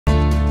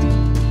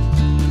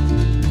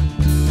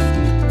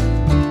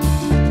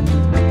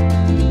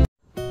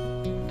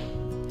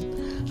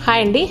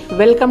Hi అండి,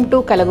 welcome to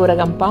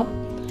Kalagooragampa.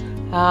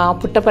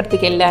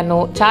 పుట్టపర్తికి వెళ్ళాను.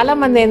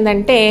 చాలామంది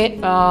ఏంటంటే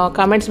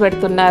కామెంట్స్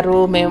పెడుతున్నారు,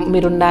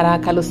 మీరున్నారా,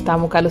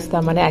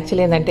 కలుస్తామని.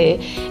 యాక్చువల్లీ ఏంటంటే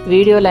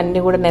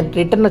వీడియోలన్నీ కూడా నేను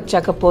రిటర్న్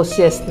వచ్చాక పోస్ట్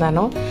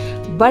చేస్తున్నాను.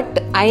 బట్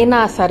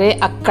అయినా సరే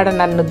అక్కడ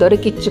నన్ను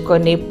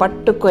దొరికించుకొని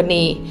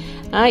పట్టుకొని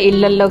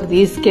ఇళ్లల్లోకి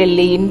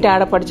తీసుకెళ్ళి ఇంటి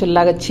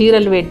ఆడపడుచుల్లాగా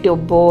చీరలు పెట్టి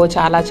ఒబ్బో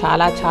చాలా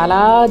చాలా చాలా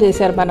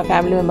చేశారు మన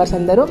ఫ్యామిలీ మెంబర్స్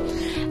అందరూ.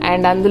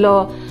 అండ్ అందులో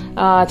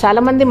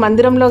చాలామంది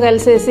మందిరంలో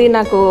కలిసేసి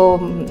నాకు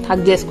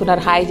హగ్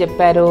చేసుకున్నారు, హాయ్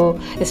చెప్పారు.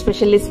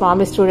 ఎస్పెషల్లీ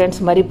స్వామి స్టూడెంట్స్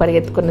మరీ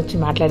పరిగెత్తుకొని వచ్చి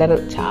మాట్లాడారు.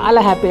 చాలా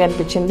హ్యాపీగా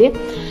అనిపించింది.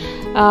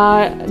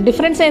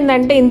 డిఫరెన్స్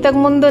ఏంటంటే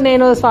ఇంతకుముందు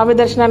నేను స్వామి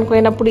దర్శనానికి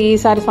పోయినప్పుడు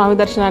ఈసారి స్వామి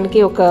దర్శనానికి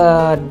ఒక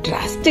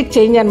డ్రాస్టిక్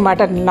చేంజ్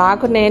అనమాట.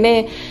 నాకు నేనే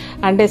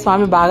అంటే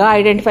స్వామి బాగా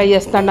ఐడెంటిఫై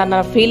చేస్తాడు అన్న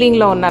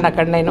ఫీలింగ్లో ఉన్నాను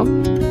అక్కడ నేను.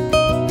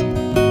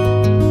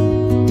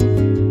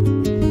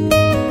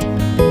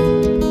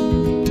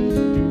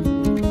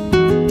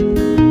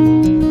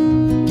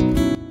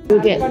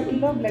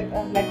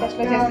 బ్లడ్ టెస్ట్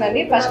లో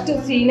చేస్తున్నాను. ఫస్ట్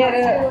సీనియర్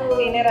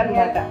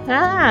అనమాట.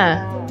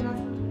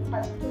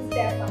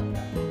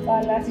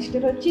 వాళ్ళ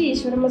సిస్టర్ వచ్చి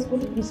ఈశ్వరమ్మ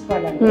స్కూల్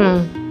ప్రిన్సిపాల్ అండి.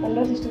 వాళ్ళ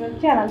సిస్టర్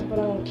వచ్చి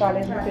అనంతపురం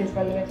కాలేజ్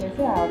ప్రిన్సిపల్ గా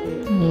చేసి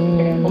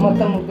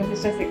మొత్తం ముగ్గురు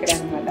సిస్టర్స్ ఇక్కడ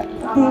అనమాట.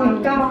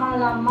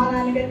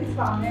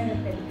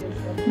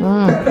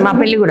 మా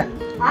పెళ్లి కూడా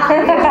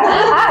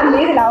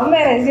మీరు లవ్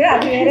మ్యారేజ్,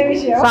 అది వేరే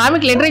విషయం.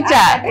 స్వామికి లెటర్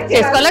ఇచ్చా,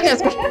 చేసుకోవాలా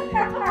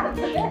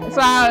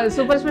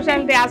సూపర్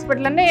స్పెషాలిటీ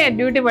హాస్పిటల్ అనే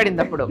డ్యూటీ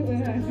పడింది. అప్పుడు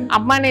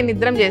అమ్మ నేను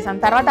ఇద్దరం చేశాను.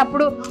 తర్వాత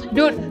అప్పుడు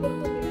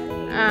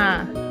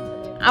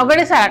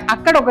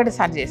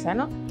ఒకటేసారి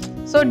చేశాను.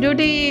 సో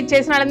డ్యూటీ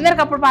చేసిన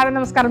వాళ్ళందరికి అప్పుడు పాద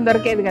నమస్కారం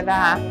దొరికేది కదా,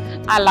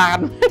 అలా.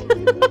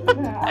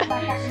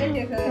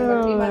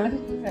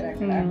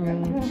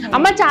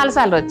 అమ్మ చాలా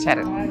సార్లు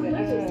వచ్చారు.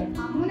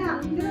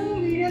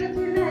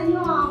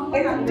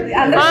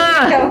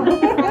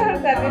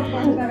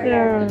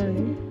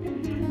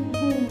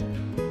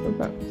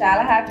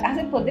 చాలా హ్యాపీ.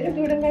 అసలు పొద్దున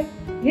చూడండి,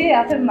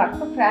 అసలు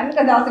మాకు ఫ్యాన్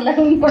కదా అసలు.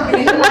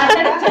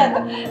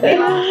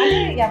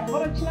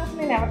 ఎవరు వచ్చినా అసలు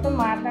నేను ఎవరితో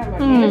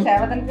మాట్లాడను.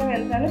 సేవదలకు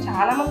వెళ్తాను,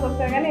 చాలా మంది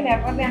వస్తారు కానీ నేను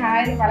ఎవరిని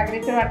హాయిని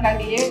పలకరించడం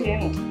అట్లాంటివి ఏమి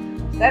లేను.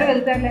 ఒకసారి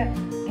వెళ్తాను,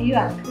 అయ్యో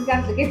అక్కడికి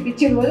అసలుకే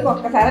పిచ్చి రోజుకి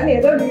ఒక్కసారి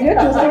ఏదో వీడియో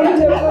చూసుకోవడం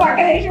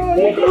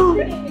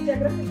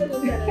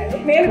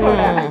నేను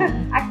కూడా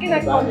అక్కి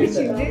నాకు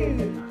పంపించింది.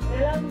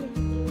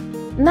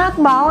 నాకు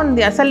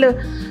బాగుంది అసలు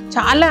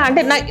చాలా.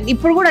 అంటే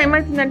ఇప్పుడు కూడా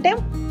ఏమవుతుందంటే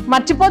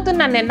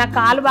మర్చిపోతున్నాను నేను, నా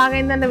కాలు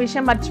బాగైందన్న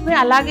విషయం మర్చిపోయి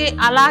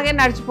అలాగే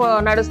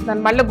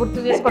నడుస్తున్నాను. మళ్ళీ గుర్తు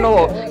చేసుకుని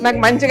నాకు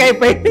మంచిగా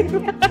అయిపోయింది.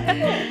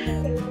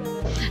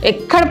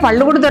 ఎక్కడ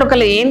పళ్ళు కూడా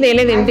దొరకలేదు, ఏం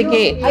తెలియదు,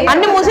 ఇంటికి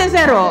అన్ని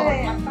మూసేశారు.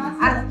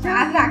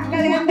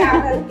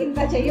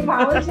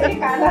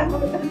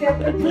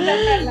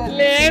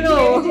 లేదు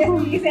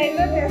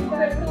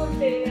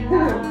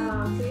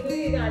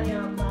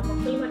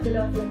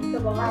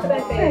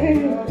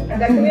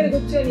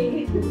కూర్చొని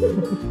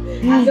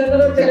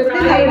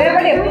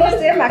ఎప్పుడు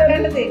వస్తే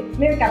మక్కంటది,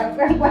 నేను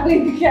కలగూరగంప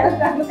ఇంటికి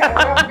వెళ్తాను.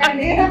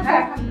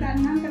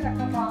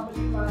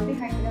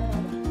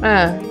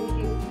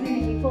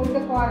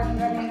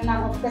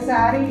 నాకు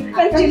ఒక్కసారి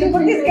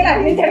తీసుకెళ్ళి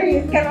అన్ని తీసుకెళ్ళి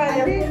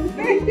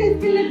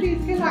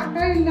అక్క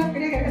ఇల్లు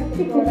అక్కడే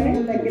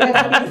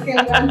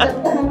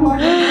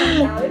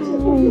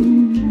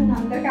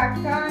అందరికి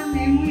అక్క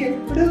మేము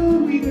ఎప్పుడు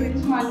మీ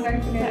గురించి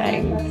మాట్లాడుకునేది.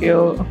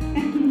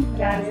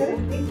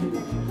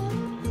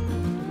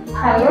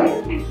 హలో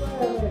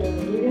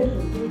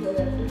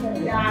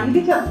అంటే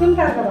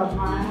చెప్తుంటారు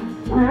కదమ్మా,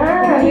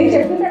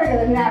 చెప్తుంటారు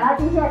కదా, నేను అలా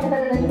చూసి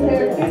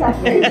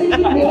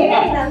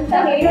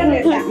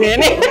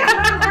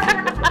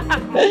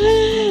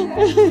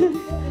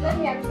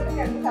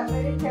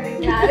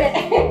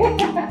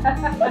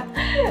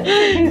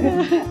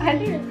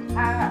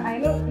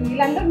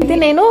అయితే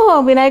నేను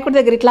వినాయకుడి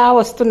దగ్గర ఇట్లా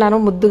వస్తున్నాను,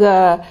 ముద్దుగా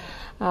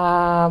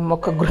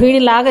ఒక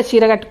గృహిణిలాగా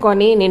చీర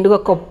కట్టుకొని నిండుగా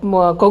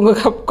కొంగు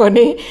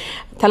కప్పుకొని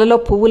తలలో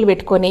పువ్వులు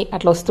పెట్టుకొని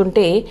అట్లా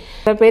వస్తుంటే,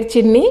 పేరు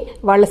చిన్ని,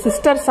 వాళ్ళ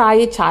సిస్టర్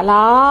సాయి చాలా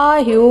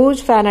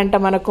హ్యూజ్ ఫ్యాన్ అంట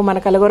మన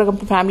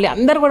కలగూరగంప ఫ్యామిలీ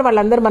అందరు కూడా,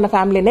 వాళ్ళందరూ మన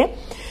ఫ్యామిలీనే.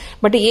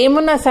 బట్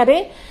ఏమున్నా సరే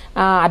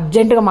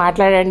అర్జెంటుగా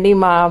మాట్లాడండి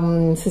మా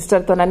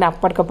సిస్టర్తో నన్ను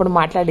అప్పటికప్పుడు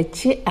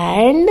మాట్లాడిచ్చి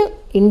అండ్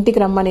ఇంటికి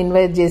రమ్మని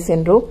ఇన్వైట్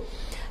చేసిండ్రు.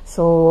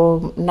 సో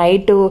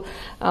నైట్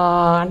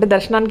అంటే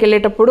దర్శనానికి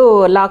వెళ్ళేటప్పుడు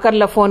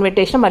లాకర్లో ఫోన్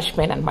పెట్టేసినా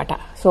మర్చిపోయాను అనమాట.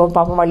 సో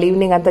పాపం వాళ్ళు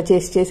ఈవినింగ్ అంతా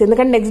చేసి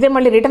ఎందుకంటే నెక్స్ట్ డే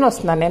మళ్ళీ రిటర్న్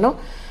వస్తున్నాను నేను.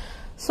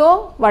 సో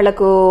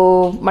వాళ్ళకు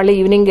మళ్ళీ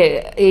ఈవినింగ్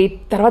 8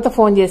 తర్వాత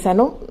ఫోన్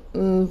చేశాను.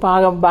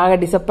 బాగా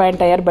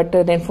డిసప్పాయింట్ అయ్యారు. బట్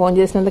నేను ఫోన్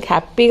చేసినందుకు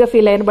హ్యాపీగా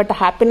ఫీల్ అయ్యాను. బట్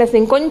హ్యాపీనెస్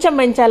ఇంకొంచెం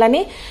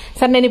పెంచాలని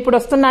సరే నేను ఇప్పుడు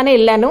వస్తున్నానే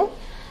వెళ్ళాను.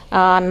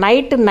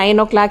 నైట్ 9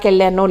 o'clock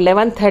వెళ్ళాను.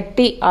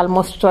 11:30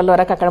 ఆల్మోస్ట్ 12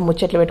 వరకు అక్కడ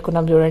ముచ్చట్లు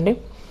పెట్టుకున్నాం. చూడండి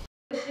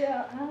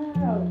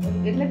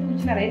ఎట్లా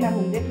కూర్చున్నారే, నా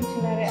ముందే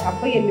కూర్చున్నారే,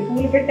 అబ్బాయి ఎన్ని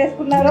పూలు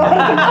పెట్టేసుకున్నారో.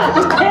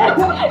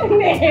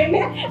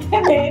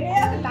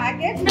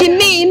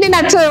 ఇన్ని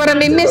నచ్చు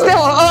ఎవరన్నా ఇన్నిస్తే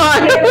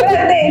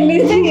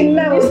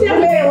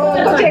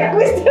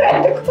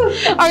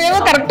అవేమో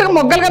కరెక్ట్ గా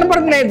మొగ్గలు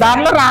కనపడుతున్నాయి,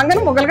 దారిలో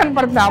రాగానే మొగ్గలు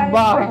కనపడుతున్నాయి.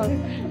 అబ్బా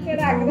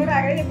అక్కతో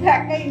అక్కడ చెప్పి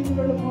అక్క ఇంటి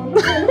 2-3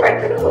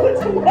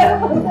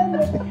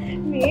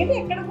 నేను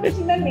ఎక్కడ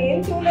కూర్చున్నా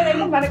నేను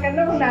చూడలేదంటే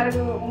మనకన్నా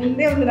 4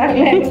 ముందే ఉంది.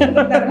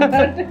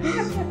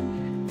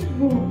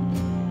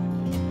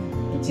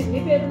 చిన్ని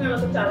పేరు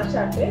నాకు చాలా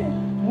షార్టే.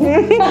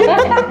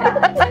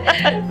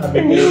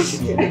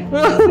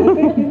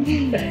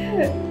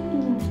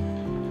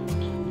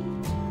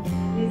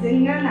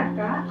 నిజంగా అక్క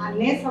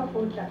అన్నే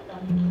సపోర్ట్ అక్క.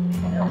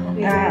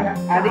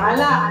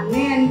 అలా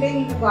అన్నే అంటే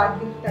ఇంకా గాడ్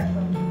గిఫ్ట్ అక్క.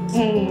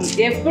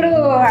 ఎప్పుడు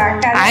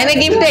ఆయన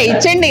గిఫ్ట్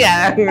ఇచ్చండి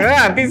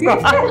తీసుకో.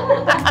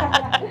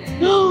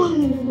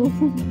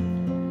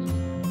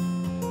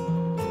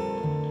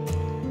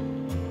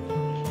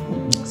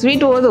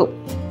 స్వీట్ పోదు,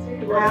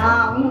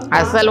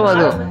 అస్సలు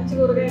పోదు.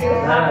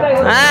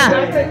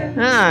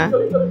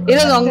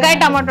 ఈరోజు వంకాయ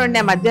టమాటో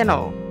ఉండే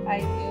మధ్యాహ్నం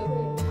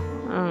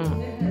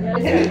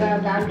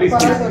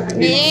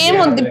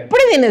ఏముంది,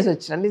 ఇప్పుడే తినేసి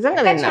వచ్చిన.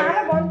 నిజంగా తిన్నా,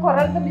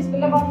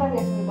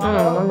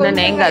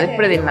 ఏం కాదు,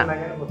 ఇప్పుడే తిన్నా.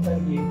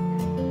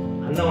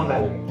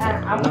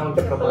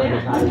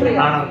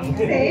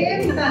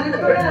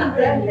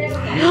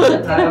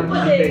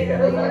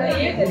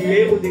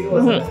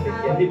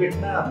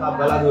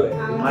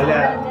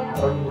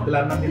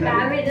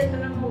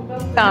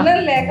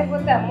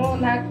 లేకపోతే అమ్మో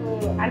నాకు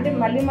అంటే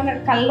మళ్ళీ మన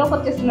కల్లోకి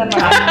వచ్చేస్తుంది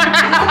అనమాట.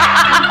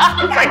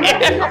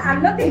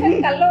 అన్నం తిని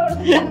కల్లో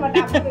పడుతుంది అనమాట.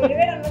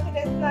 వేడివేడి అన్నం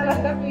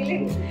తినేస్తున్నాను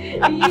ఫీలింగ్.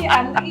 ఈ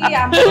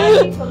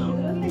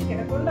అమ్మాయి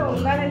తినకుండా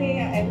ఉండాలని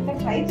ఎంత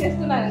ట్రై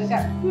చేస్తున్నాను. ఇంకా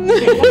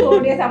 4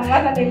 days అమ్మ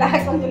నన్ను ఇలా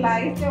కొంచెం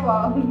లాగిస్తే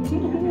బాగుంది.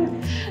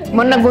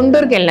 మొన్న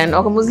గుంటూరుకి వెళ్ళాను,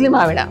 ఒక ముస్లిం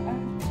ఆవిడ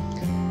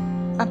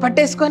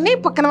పట్టేసుకొని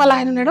పక్కన వాళ్ళ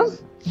ఆయన ఉన్నాడు.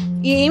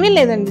 ఏమీ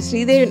లేదండి,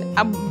 శ్రీదేవి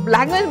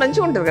లాంగ్వేజ్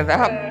మంచిగా ఉంటుంది కదా,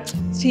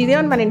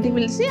 శ్రీదేవిని మన ఇంటికి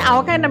పిలిచి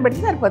ఆవకాయన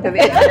పెడితే సరిపోతుంది.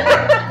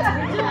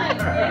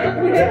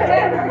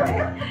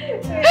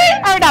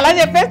 ఆవిడ అలా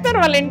చెప్పేస్తారు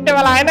వాళ్ళ ఇంటి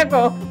వాళ్ళ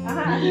ఆయనకు.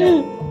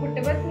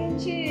 పుట్టపర్తి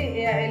నుంచి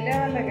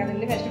వెళ్ళేవాళ్ళం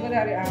కదండి, వెస్ట్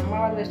గోదావరి,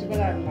 అమ్మవారి వెస్ట్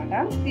గోదావరి అనమాట.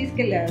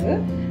 తీసుకెళ్ళారు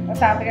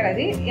తాతగారు.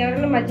 అది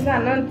ఎవరైనా మధ్యలో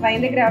అన్నం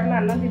ట్రైన్ దగ్గర ఎవరైనా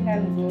అన్నం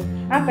తింటారు నువ్వు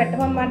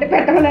పెట్టమమ్మా అంటే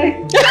పెట్టమని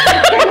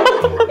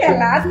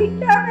ఎలా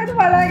తింటారు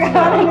అలాగా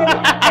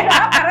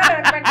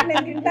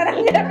నేను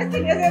తింటారని చెప్పి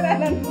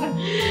తినేసేదాన్ని అనమాట.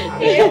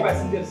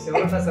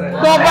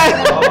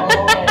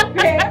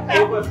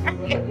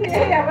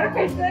 ఎవరు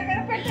పెట్టారు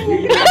కదా పెట్టండి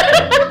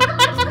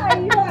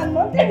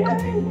అన్నం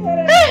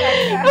తింటారు.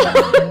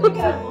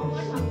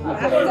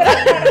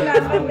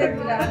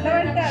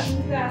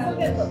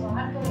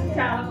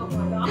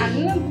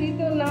 అన్నం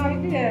ప్రీతి ఉన్న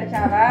వాళ్ళకి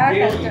చాలా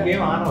కష్టం.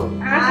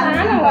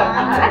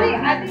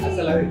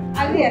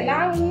 అది ఎలా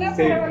ఉన్నా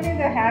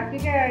పర్వాలేదు,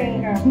 హ్యాపీగా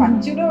ఇంకా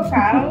పచ్చులు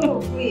కారం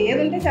ఉప్పు ఏది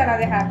ఉంటే చాలా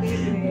అది హ్యాపీగా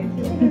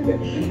తినేసి.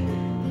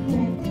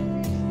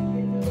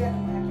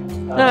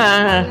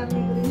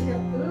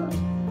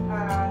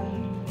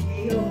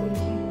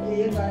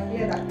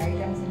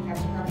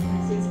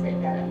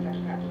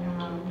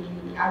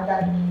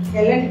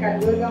 వెళ్ళండి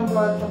కలగూరగంప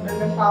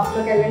షాప్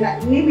లోకి వెళ్ళండి,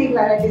 అన్ని మీకు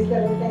వెరైటీస్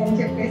దొరుకుతాయని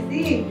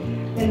చెప్పేసి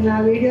నిన్న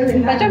వీడియో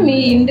మీ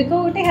ఇంటికి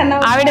ఒకటి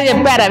ఆవిడ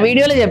చెప్పారా,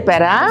 వీడియోలో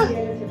చెప్పారా?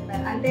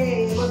 చెప్పారు. అంటే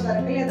ఏవో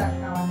దొరకలేదు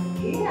అక్క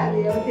వాళ్ళకి, అది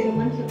ఏవో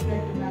తినమని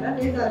చెప్పినట్టున్నారా,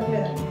 అది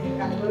దొరకలేదండి.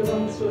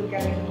 కలగూరగంప స్టోర్కి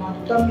వెళ్ళండి,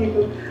 మొత్తం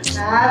మీకు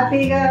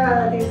హ్యాపీగా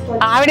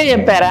తీసుకోవచ్చు. ఆవిడే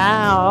చెప్పారా?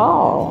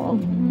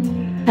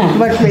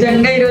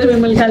 నిజంగా ఈరోజు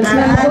మిమ్మల్ని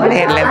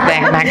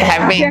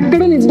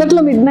ఎక్కడో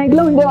నిద్రలో మిడ్-నైట్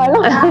లో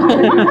ఉండేవాళ్ళం.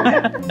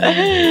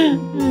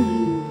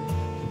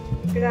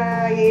 ఇక్కడ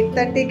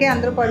 8:30కే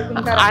అందరూ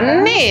పడుకుంటారు.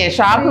 అన్ని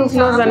షాప్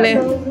క్లోజ్ అన్ని.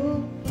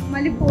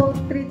 మళ్ళీ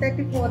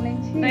 3:30-4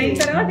 నుంచి 9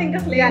 తర్వాత ఇంకా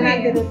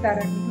జనాలు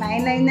తిరుగుతారండి.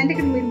 9 అయిందంటే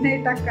ఇక్కడ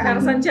మిడ్-నైట్ అక్క.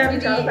 సంచారం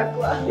చాలా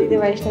తక్కువ. ఇది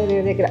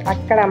వైష్ణవదేవి దగ్గర,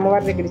 అక్కడ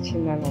అమ్మవారి దగ్గర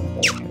ఇచ్చిందాను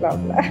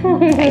లోపల.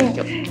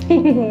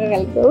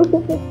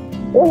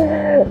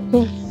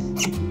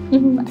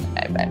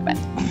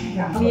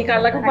 నీ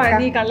కళ్ళకు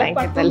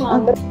పడుతుంది.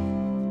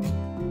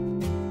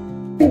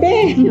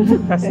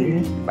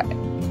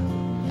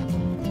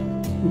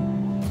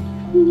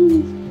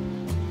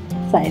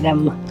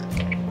 సైదమ్మ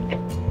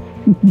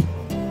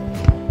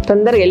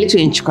తొందరగా వెళ్ళి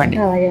చూయించుకోండి.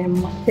 అలాగే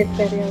అమ్మ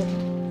చెప్పారు.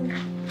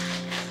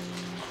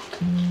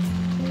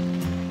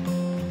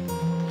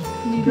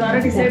 నీ ద్వారా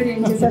డిసైడ్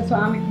చేయించేసారు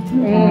స్వామి.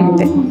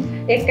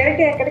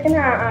 ఎక్కడికి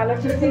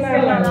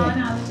ఆలోచిస్తున్నారు.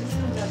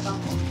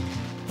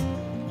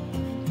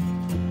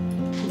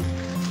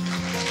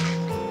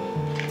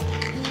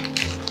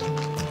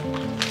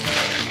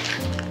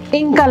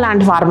 ఇంకా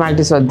అలాంటి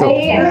ఫార్మాలిటీస్ వద్దు.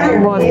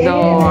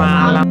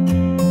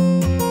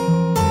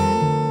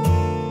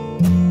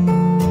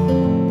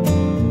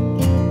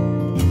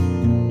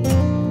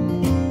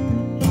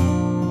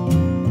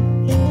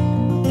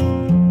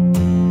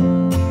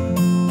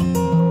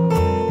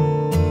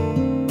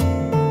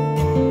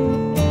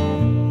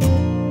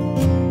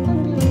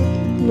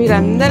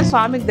 మీరందరు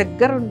స్వామికి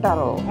దగ్గర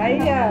ఉంటారు.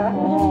 అయ్యా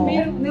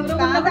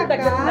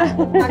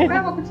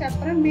ఒకటి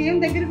చెప్పరా, మేము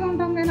దగ్గరగా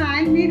ఉంటాం కానీ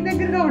ఆయన మీకు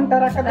దగ్గరగా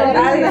ఉంటారు. అక్కడ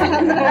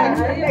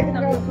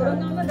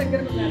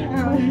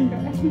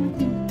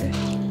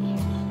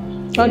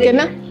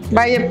ఓకేనా?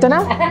 బాయ్ చెప్తున్నా.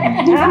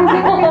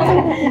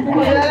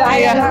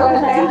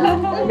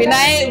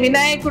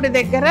 వినాయకుడి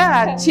దగ్గర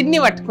చిన్ని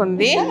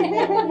పట్టుకుంది,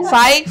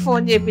 సాయికి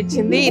ఫోన్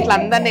చేయించింది, ఇట్లా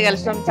అందరినీ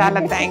కలిసినాం. చాలా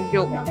థ్యాంక్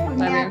యూ.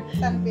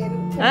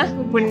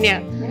 పుణ్య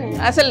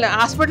అసలు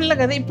హాస్పిటల్లో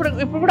కదా,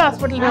 ఇప్పుడు కూడా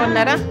హాస్పిటల్లో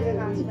ఉన్నారా?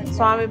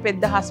 స్వామి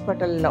పెద్ద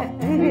హాస్పిటల్లో.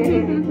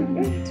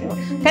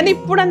 కానీ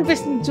ఇప్పుడు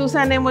అనిపిస్తుంది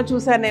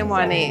చూసానేమో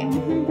అని.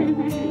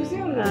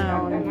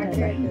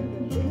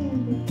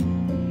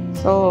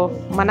 సో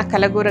మన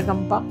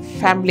కలగూరగంప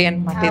ఫ్యామిలీ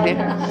అన్నమాట ఇది.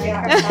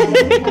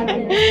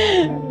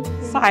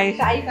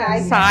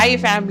 సాయి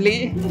ఫ్యామిలీ,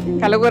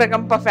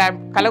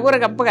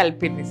 కలగూరగంప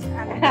కలిపింది.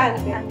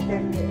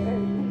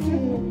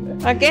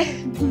 ఓకే.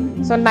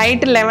 సో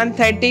నైట్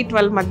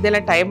 11:30-12 మధ్యలో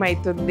టైం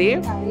అవుతుంది.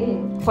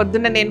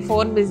 పొద్దున్న నేను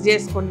ఫోన్ మిస్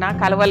చేసుకున్నా,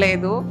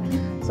 కలవలేదు.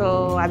 సో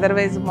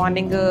అదర్వైజ్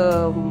మార్నింగ్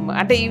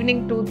అంటే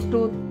ఈవినింగ్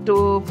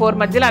 2-4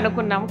 మధ్యలో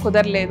అనుకున్నాము,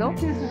 కుదరలేదు.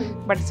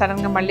 బట్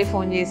సడన్గా మళ్ళీ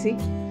ఫోన్ చేసి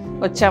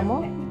వచ్చాము.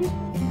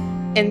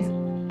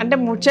 అంటే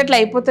ముచ్చట్లు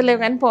అయిపోతలేవు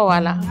కానీ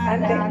పోవాలా,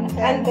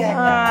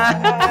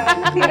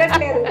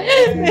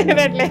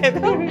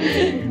 తినట్లేదు.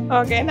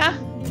 ఓకేనా,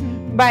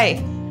 బాయ్.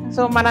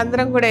 సో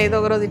మనందరం కూడా ఏదో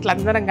ఒక రోజు ఇట్లా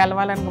అందరం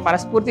కలవాలని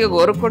మనస్ఫూర్తిగా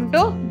కోరుకుంటూ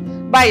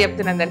బాయ్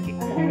చెప్తున్నా అందరికి.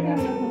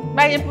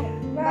 బాయ్ చెప్పు.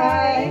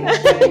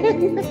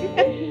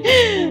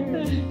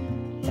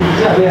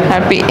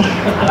 హ్యాపీ.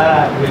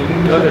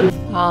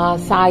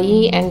 సాయి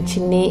అండ్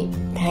చిన్ని,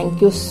 thank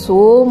you so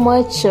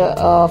much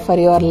for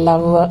your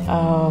love.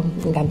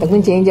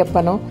 ఇంకంతకుమించి ఏం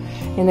చెప్పను,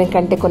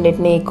 ఎందుకంటే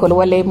కొన్నిటిని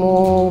కొలవలేము,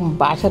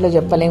 భాషలో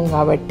చెప్పలేము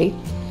కాబట్టి.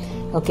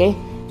 ఓకే,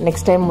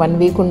 నెక్స్ట్ టైం 1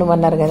 వీక్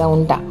ఉండమన్నారు కదా,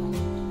 ఉంటా.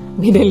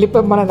 మీరు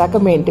వెళ్ళిపోయి మన దాకా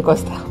మీ ఇంటికి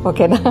వస్తా.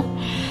 ఓకేనా?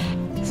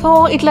 సో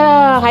ఇట్లా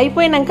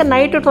అయిపోయినాక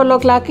నైట్ 12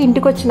 o'clock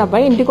ఇంటికి వచ్చిన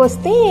అబ్బాయి, ఇంటికి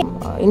వస్తే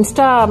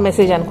ఇన్స్టా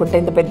మెసేజ్ అనుకుంటా,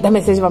 ఇంత పెద్ద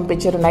మెసేజ్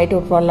పంపించారు. Night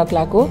 12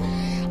 o'clock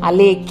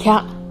Alekhya,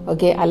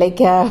 okay,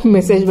 Alekhya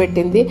message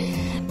పెట్టింది.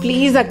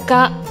 ప్లీజ్ అక్క,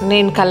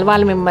 నేను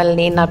కలవాలి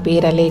మిమ్మల్ని. నా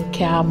పేరు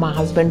అలేఖ్య, మా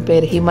హస్బెండ్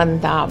పేరు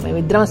హిమంత,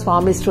 మేమిద్దరం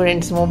స్వామి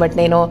స్టూడెంట్స్. బట్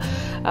నేను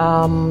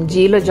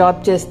జీలో జాబ్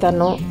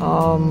చేస్తాను,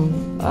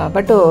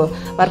 బట్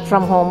వర్క్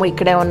ఫ్రమ్ హోమ్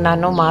ఇక్కడే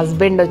ఉన్నాను. మా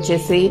హస్బెండ్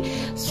వచ్చేసి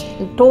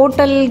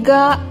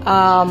టోటల్గా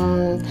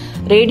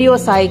రేడియో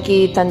సాయికి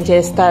తను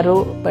చేస్తారు.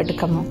 బట్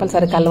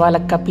కంపల్సరీ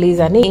కలవాలక్క ప్లీజ్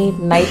అని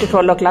నైట్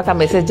 12 o'clock ఆ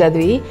మెసేజ్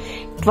చదివి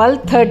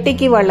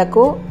 12:30కి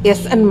వాళ్లకు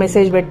ఎస్ అని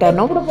మెసేజ్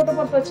పెట్టాను.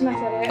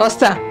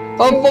 వస్తా,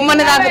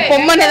 పొమ్మని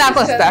దాకా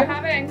వస్తా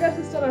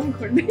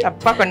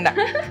తప్పకుండా.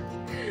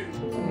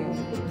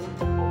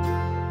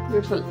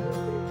 బ్యూటిఫుల్.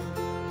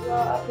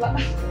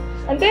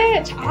 అంటే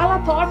చాలా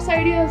thoughts,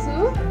 ideas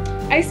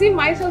I see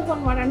my self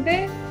అన్నమాట. అంటే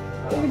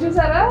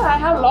చూసారా, I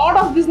have lot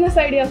of business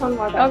ideas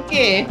అన్నమాట.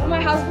 Okay,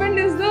 my husband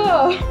is the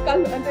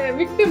అంటే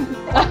విక్టిమ్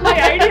మై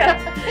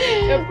ఐడియాస్.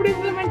 ఎప్పుడు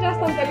ఇంప్లిమెంట్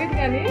చేస్తాను తెలియదు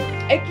కానీ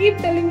I keep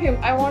telling him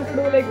I want to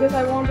do like this,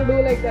 I want to do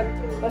like that.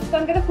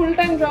 ప్రస్తుతానికైతే full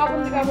time job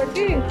ఉంది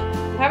కాబట్టి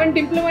haven't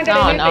implemented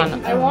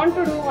anything. I want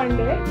to do one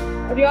day.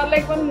 You are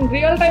like one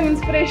real time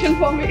inspiration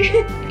for me.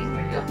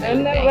 And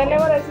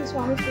whenever I see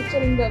Swami's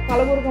picture in the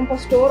KalaguraGampa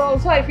store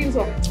also, I feel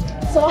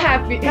so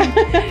happy.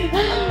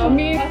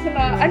 Me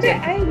asala ante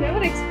I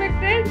never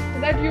expected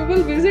that you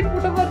will visit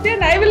Puttaparthi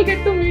and I will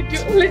get to meet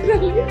you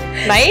literally.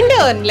 Night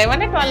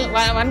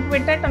 11-1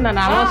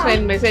 పెట్టేట్టున్నాను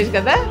almost message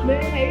కదా.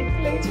 నేను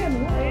 8కి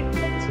లేచాను. 8కి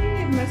లేచి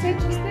message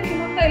చూస్తే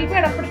హిమంతా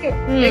వెళ్ళిపోయాడు. అప్పటికే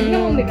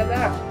exam ఉంది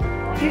కదా,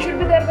 he should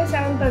be there by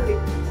 7:30.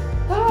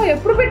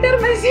 ఎప్పుడు పెట్టారు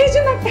మెసేజ్,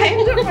 నాకు టైం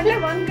చెప్పండి.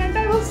 1 గంట.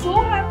 I was so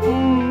happy.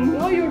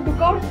 You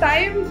took out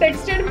time,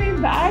 texted me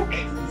back.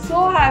 So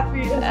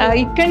happy.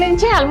 ఇక్కడ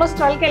నుంచి ఆల్మోస్ట్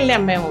 12కి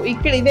వెళ్ళాం మేము.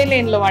 ఇక్కడ ఇదే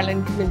లేన్ లో వాళ్ళ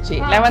ఇంటి నుంచి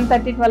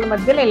 11:30-12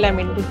 మధ్యలో వెళ్ళాం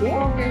ఇంటికి.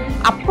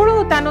 అప్పుడు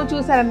తను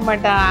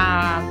చూసారనమాట,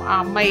 ఆ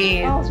అమ్మాయి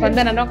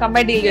స్పందన ఒక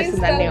అమ్మాయి డీల్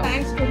చేస్తుందండి.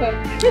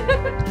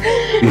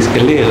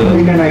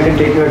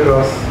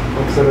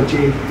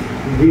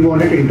 We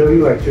wanted to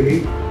interview actually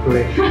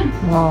today.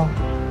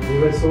 We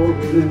were so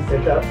busy in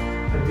setup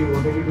that we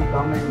wanted you to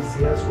come and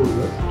see our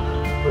studio.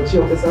 వచ్చి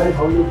ఒకసారి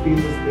how you feel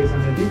this place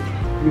అనేది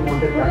we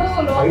wanted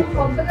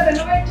కొత్తగా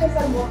రెనోవేట్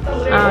చేశారు మొత్తం,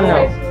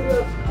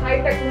 high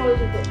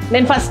టెక్నాలజీతో.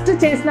 నేను first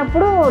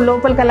చేసినప్పుడు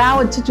లోపలికి అలా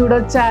వచ్చి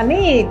చూడొచ్చా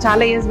అని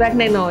చాలా ఇయర్స్ బ్యాక్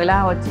నేను ఇలా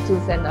వచ్చి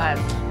చూసాను,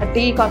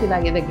 టీ కాఫీ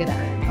తాగే దగ్గర.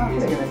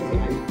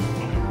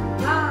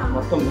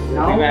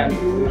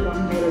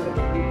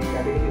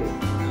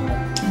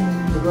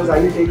 Because I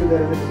will take you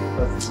there as a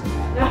first.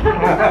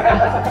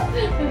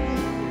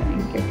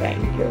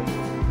 Thank you.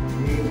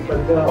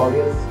 The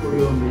audio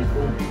studio ఉంది,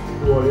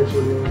 2 audio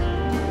studios,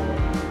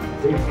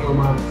 big from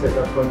our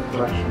setup for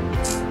production.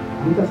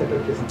 అంతా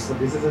సెటప్ చేసాం. So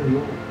this is a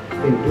new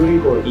thing during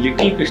COVID.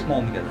 Little Krishna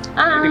ఉంది కదా,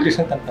 little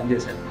Krishna తను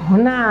పనిచేశాడు.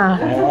 అవునా?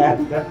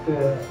 That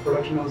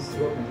production house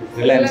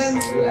Reliance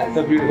ఎంత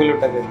beautiful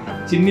ఉంటుంది.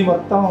 చిన్ని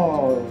మొత్తం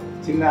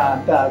చిన్న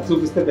అంతా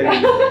చూపిస్తే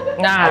పెరిగింది.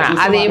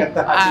 అది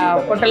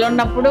పొట్టలో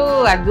ఉన్నప్పుడు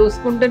అది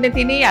చూసుకుంటూనే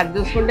తిని, అది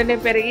చూసుకుంటూనే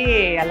పెరిగి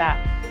అలా.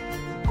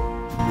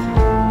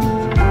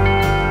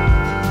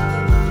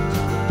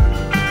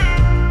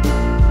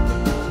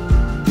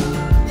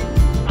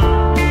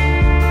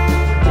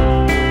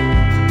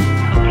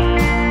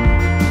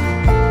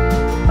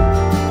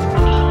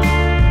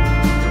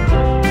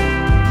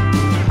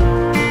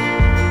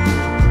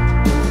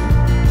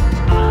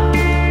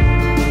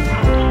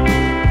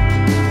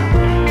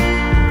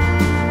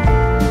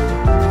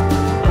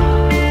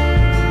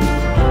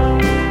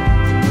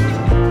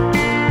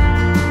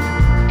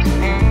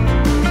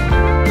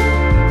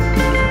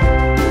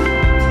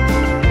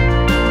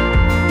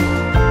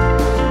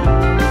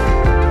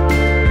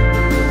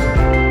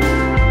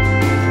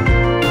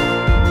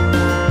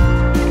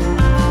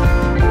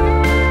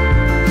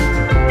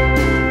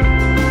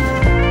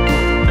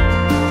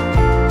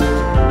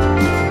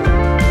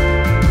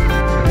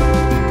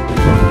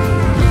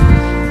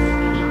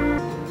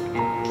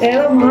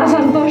 ఏదో మా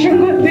సంతోషం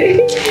ఉంది.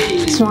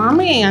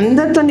 స్వామి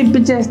అందరితో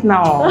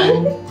నిప్పించేస్తున్నావు.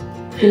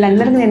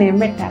 వీళ్ళందరికీ నేను ఏం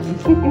పెట్టాలి?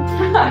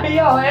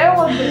 అయ్యో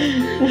ఏమొద్దు,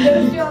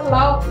 just your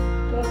love.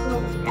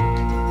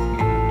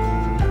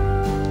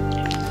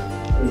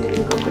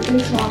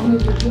 ఇంకొకటి స్వామి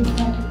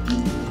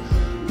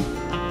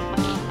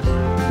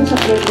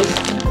సపరేట్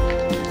చేస్తాను.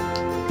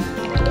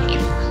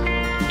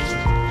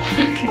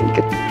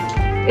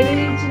 ఇది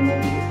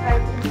చిన్నది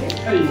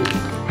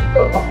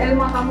ఇది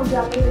మా తమ్ముడు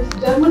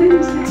జర్మనీ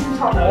నుంచి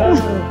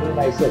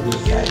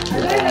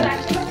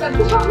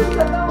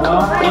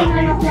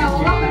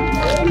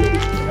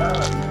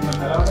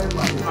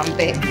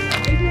అంతే.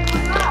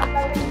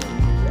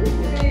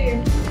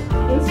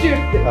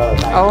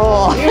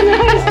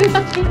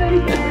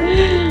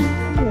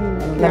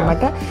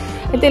 అనమాట.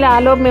 అయితే ఇలా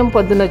ఆలోపు మేము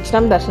పొద్దున్న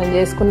వచ్చినాం, దర్శనం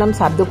చేసుకున్నాం,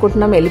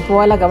 సర్దుకుంటున్నాం,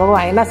 వెళ్ళిపోవాలా గబగబా.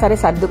 అయినా సరే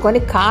సర్దుకొని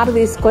కారు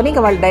తీసుకొని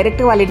ఇంకా వాళ్ళు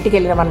డైరెక్ట్గా వాళ్ళ ఇంటికి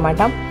వెళ్ళినాం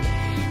అనమాట.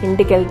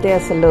 ఇంటికి వెళ్తే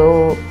అసలు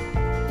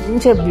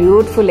మంచి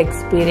బ్యూటిఫుల్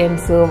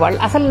ఎక్స్పీరియన్స్. వాళ్ళు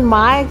అసలు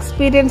మా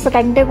ఎక్స్పీరియన్స్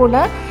కంటే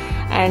కూడా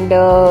అండ్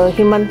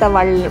హిమంత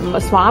వాళ్ళ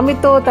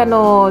స్వామితో తను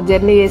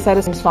జర్నీ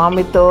చేశారు.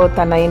 స్వామితో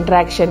తన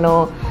ఇంటరాక్షను,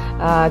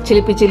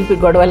 చిలిపి చిలిపి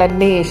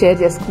గొడవలన్నీ షేర్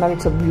చేసుకున్నాం.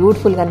 ఇట్స్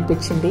బ్యూటిఫుల్గా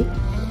అనిపించింది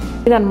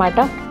ఇదనమాట.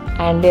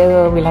 అండ్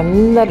వీళ్ళ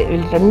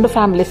 2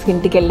 ఫ్యామిలీస్కి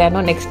ఇంటికి వెళ్ళాను.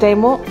 నెక్స్ట్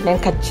టైము నేను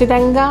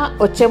ఖచ్చితంగా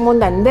వచ్చే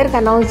ముందు అందరికి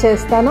అనౌన్స్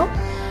చేస్తాను,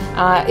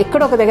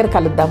 ఎక్కడో ఒక దగ్గర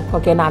కలుద్దాం.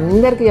 ఓకేనా?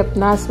 అందరికీ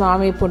చెప్తున్నా,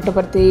 స్వామి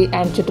పుట్టపర్తి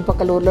అండ్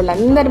చుట్టుపక్కల ఊర్లో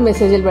అందరు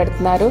మెసేజ్లు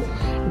పెడుతున్నారు.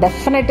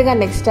 డెఫినెట్గా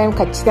నెక్స్ట్ టైం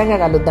ఖచ్చితంగా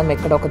కలుద్దాం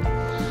ఎక్కడో ఒక.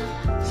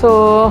 సో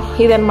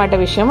ఇదన్నమాట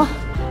విషయం.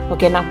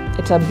 ఓకేనా?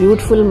 It's a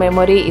beautiful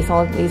memory. ఈ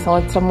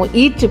సంవత్సరము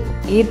ఈ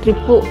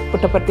ట్రిప్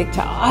పుట్టపర్తికి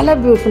చాలా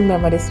బ్యూటిఫుల్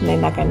మెమరీస్ ఉన్నాయి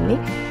నాకు అన్నీ.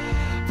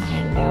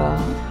 And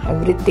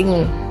everything.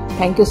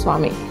 Thank you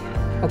Swamy.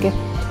 Okay.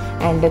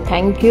 And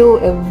thank you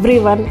every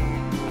one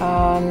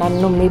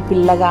నన్ను మీ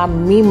పిల్లగా,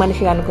 మీ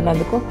మనిషిగా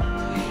అనుకున్నందుకు.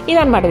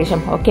 ఇదన్నమాట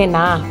విషయం.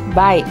 ఓకేనా?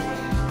 బాయ్.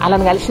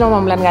 అలాని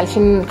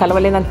మమ్మల్ని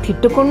కలవలేదని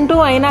తిట్టుకుంటూ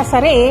అయినా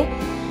సరే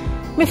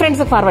మీ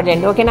ఫ్రెండ్స్కి ఫార్వర్డ్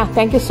చేయండి. ఓకేనా?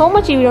 Thank you so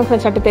much. ఈ వీడియో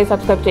ఫ్రెండ్స్ అంటే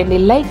సబ్స్క్రైబ్ చేయండి,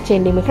 లైక్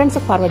చేయండి, మీ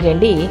ఫ్రెండ్స్కి ఫార్వర్డ్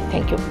చేయండి.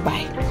 Thank you.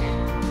 బాయ్.